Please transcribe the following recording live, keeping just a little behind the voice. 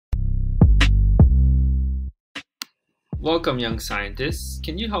Welcome, young scientists.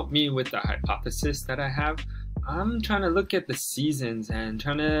 Can you help me with the hypothesis that I have? I'm trying to look at the seasons and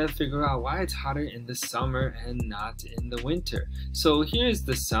trying to figure out why it's hotter in the summer and not in the winter. So here's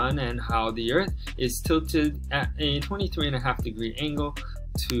the sun and how the earth is tilted at a 23.5-degree angle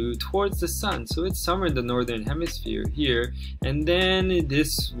towards the sun. So it's summer in the northern hemisphere here, and then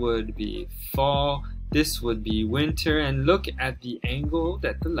this would be fall, this would be winter, and look at the angle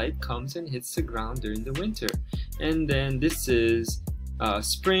that the light comes and hits the ground during the winter. And then this is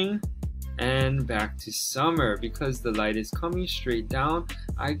spring and back to summer. Because the light is coming straight down,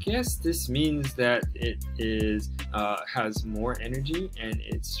 I guess this means that it is has more energy and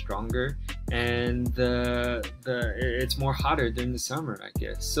it's stronger, and it's more hotter during the summer, I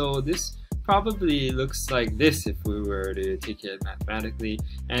guess. So this probably looks like this if we were to take it mathematically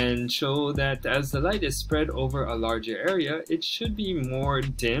and show that as the light is spread over a larger area, it should be more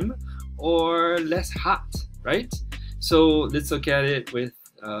dim or less hot, right? So let's look at it with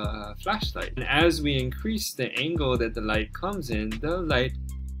a flashlight. And as we increase the angle that the light comes in, the light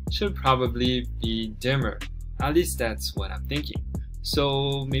should probably be dimmer. At least that's what I'm thinking.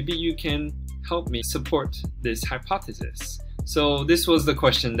 So maybe you can help me support this hypothesis. So this was the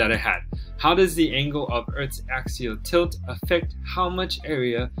question that I had. How does the angle of Earth's axial tilt affect how much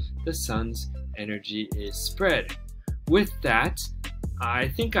area the sun's energy is spread? With that, I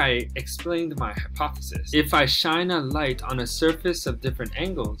think I explained my hypothesis. If I shine a light on a surface of different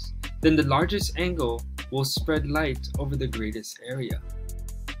angles, then the largest angle will spread light over the greatest area.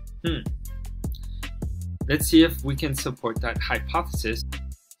 Let's see if we can support that hypothesis.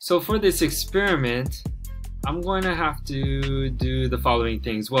 So for this experiment, I'm going to have to do the following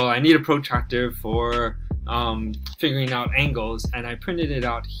things. Well, I need a protractor for figuring out angles, and I printed it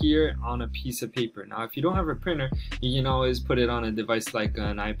out here on a piece of paper. Now, if you don't have a printer, you can always put it on a device like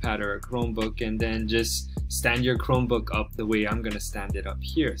an iPad or a Chromebook, and then just stand your Chromebook up the way I'm going to stand it up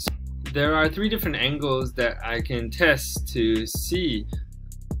here. So there are 3 different angles that I can test to see,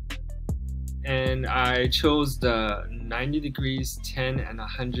 and I chose the 90 degrees, 10, and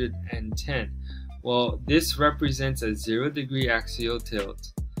 110. Well, this represents a 0-degree axial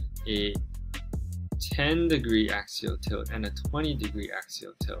tilt, a 10-degree axial tilt, and a 20-degree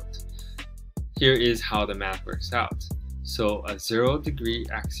axial tilt. Here is how the math works out. So a 0-degree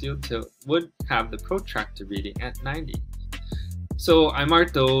axial tilt would have the protractor reading at 90. So I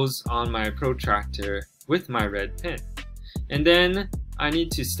marked those on my protractor with my red pen. And then I need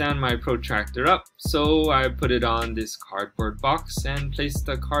to stand my protractor up, so I put it on this cardboard box and placed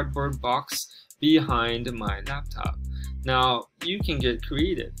the cardboard box behind my laptop. Now you can get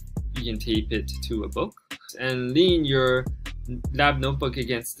creative. You can tape it to a book and lean your lab notebook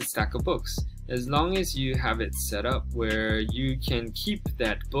against the stack of books, as long as you have it set up where you can keep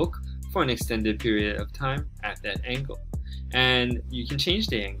that book for an extended period of time at that angle. And you can change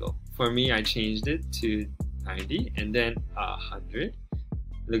the angle. For me, I changed it to 90 and then 100.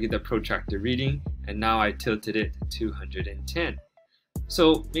 Look at the protractor reading, and now I tilted it to 110.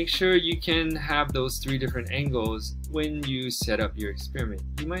 So make sure you can have those 3 different angles when you set up your experiment.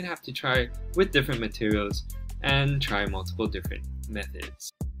 You might have to try with different materials and try multiple different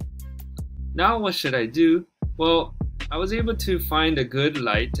methods. Now what should I do? Well, I was able to find a good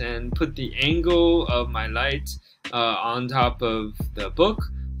light and put the angle of my light on top of the book.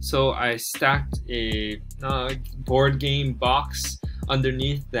 So I stacked a board game box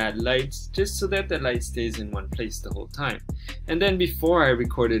underneath that light, just so that the light stays in one place the whole time. And then before I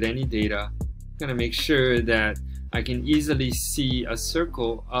recorded any data, I'm gonna make sure that I can easily see a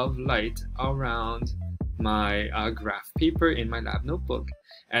circle of light around my graph paper in my lab notebook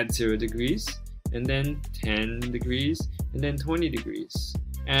at 0 degrees, and then 10 degrees, and then 20 degrees.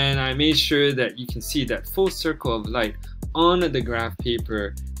 And I made sure that you can see that full circle of light on the graph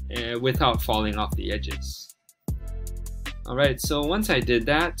paper without falling off the edges. Alright, so once I did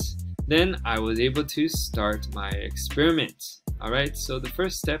that, then I was able to start my experiment. Alright, so the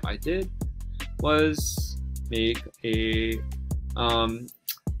first step I did was make a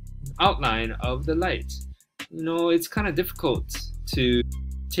outline of the light. You know, it's kind of difficult to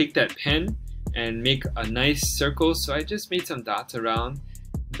take that pen and make a nice circle, so I just made some dots around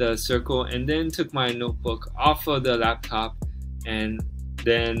the circle and then took my notebook off of the laptop and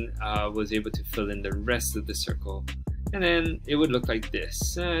then was able to fill in the rest of the circle. And then it would look like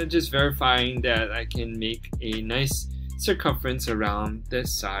this, just verifying that I can make a nice circumference around the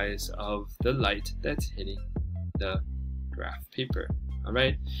size of the light that's hitting the graph paper.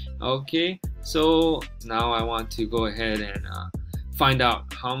 Alright, okay, so now I want to go ahead and find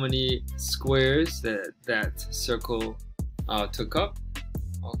out how many squares that circle took up.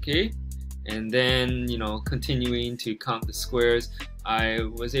 Okay, and then, you know, continuing to count the squares, I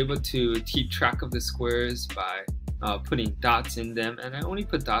was able to keep track of the squares by putting dots in them, and I only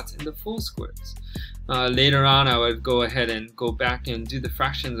put dots in the full squares. Later on, I would go ahead and go back and do the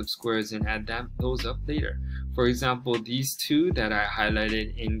fractions of squares and add those up later. For example, these two that I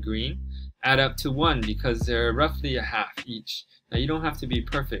highlighted in green add up to 1 because they're roughly a half each. Now you don't have to be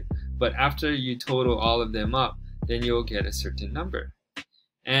perfect, but after you total all of them up, then you'll get a certain number.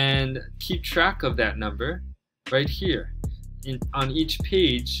 And keep track of that number right here. On each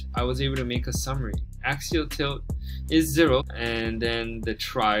page, I was able to make a summary. Axial tilt is 0, and then the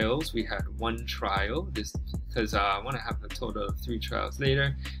trials, we had 1 trial, this because I want to have a total of 3 trials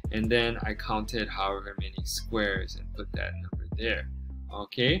later, and then I counted however many squares and put that number there.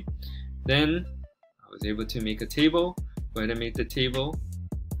 Okay, then I was able to make a table. Go ahead and make the table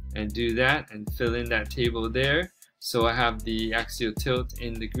and do that and fill in that table there. So I have the axial tilt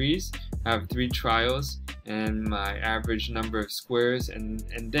in degrees, I have 3 trials and my average number of squares, and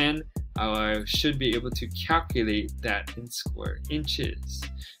then I should be able to calculate that in square inches.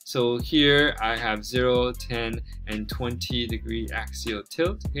 So here I have 0, 10, and 20 degree axial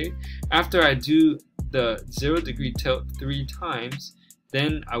tilt. Okay, after I do the 0 degree tilt 3 times,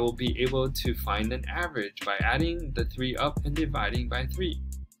 then I will be able to find an average by adding the 3 up and dividing by 3.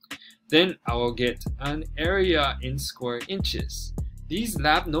 Then I will get an area in square inches. These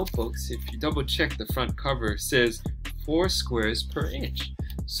lab notebooks, if you double check the front cover, says 4 squares per inch.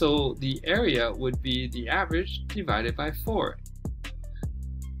 So the area would be the average divided by 4.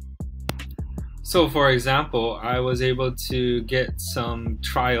 So for example, I was able to get some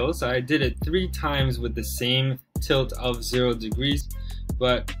trials. I did it 3 times with the same tilt of 0 degrees.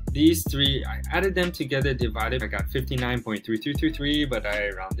 But these 3, I added them together, divided, I got 59.3333, but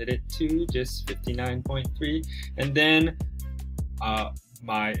I rounded it to just 59.3. And then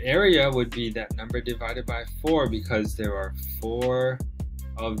my area would be that number divided by 4 because there are 4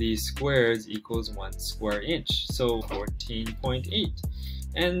 of these squares equals 1 square inch. So 14.8.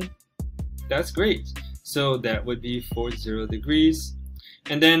 And that's great. So that would be for 0 degrees.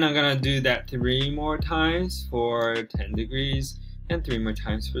 And then I'm going to do that 3 more times for 10 degrees. And 3 more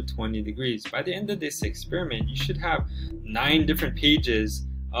times for 20 degrees. By the end of this experiment, you should have 9 different pages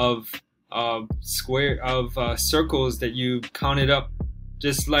of circles that you counted up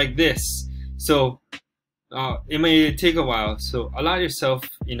just like this. So it may take a while, so allow yourself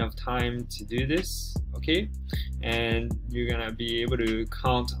enough time to do this, okay? And you're gonna be able to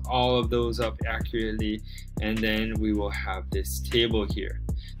count all of those up accurately, and then we will have this table here.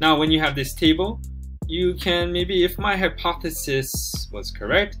 Now when you have this table, you can maybe, if my hypothesis was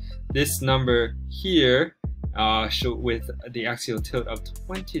correct, this number here with the axial tilt of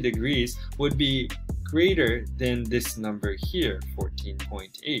 20 degrees would be greater than this number here,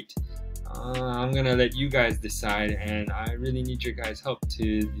 14.8. I'm gonna let you guys decide, and I really need your guys' help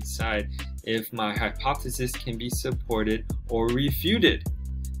to decide if my hypothesis can be supported or refuted.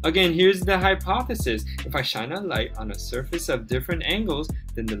 Again, here's the hypothesis. If I shine a light on a surface of different angles,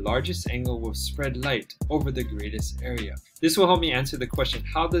 then the largest angle will spread light over the greatest area. This will help me answer the question,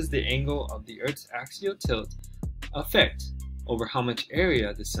 how does the angle of the Earth's axial tilt affect over how much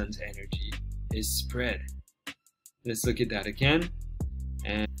area the sun's energy is spread? Let's look at that again.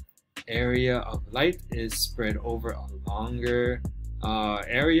 And area of light is spread over a longer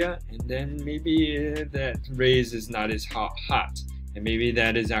area, and then maybe that rays is not as hot. And maybe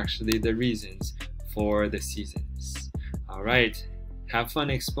that is actually the reasons for the seasons. All right, have fun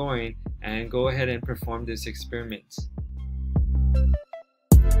exploring and go ahead and perform this experiment.